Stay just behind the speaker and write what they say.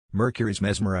Mercury's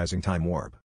mesmerizing time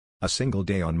warp. A single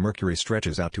day on Mercury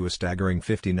stretches out to a staggering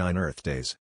 59 Earth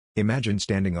days. Imagine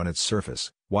standing on its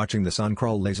surface, watching the sun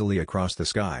crawl lazily across the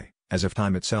sky, as if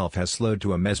time itself has slowed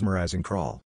to a mesmerizing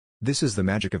crawl. This is the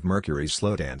magic of Mercury's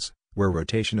slow dance, where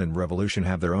rotation and revolution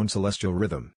have their own celestial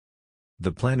rhythm.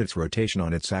 The planet's rotation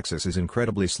on its axis is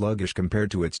incredibly sluggish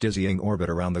compared to its dizzying orbit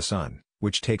around the Sun,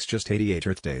 which takes just 88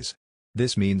 Earth days.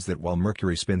 This means that while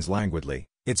Mercury spins languidly,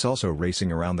 it's also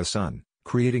racing around the Sun,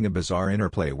 creating a bizarre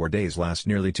interplay where days last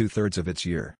nearly two-thirds of its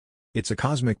year. It's a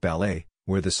cosmic ballet,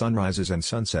 where the sunrises and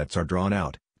sunsets are drawn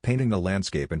out, painting the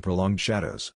landscape in prolonged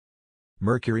shadows.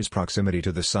 Mercury's proximity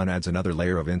to the Sun adds another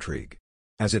layer of intrigue.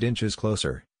 As it inches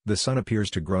closer, the Sun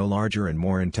appears to grow larger and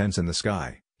more intense in the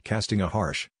sky, casting a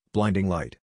harsh, blinding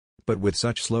light. But with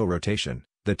such slow rotation,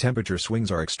 the temperature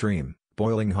swings are extreme,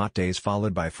 boiling hot days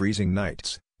followed by freezing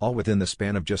nights, all within the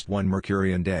span of just one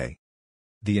Mercurian day.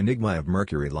 The enigma of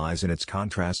Mercury lies in its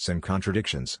contrasts and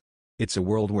contradictions. It's a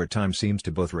world where time seems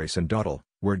to both race and dawdle,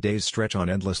 where days stretch on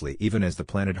endlessly even as the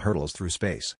planet hurtles through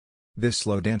space. This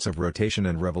slow dance of rotation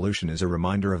and revolution is a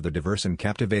reminder of the diverse and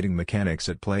captivating mechanics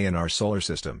at play in our solar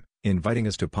system, inviting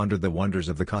us to ponder the wonders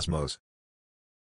of the cosmos.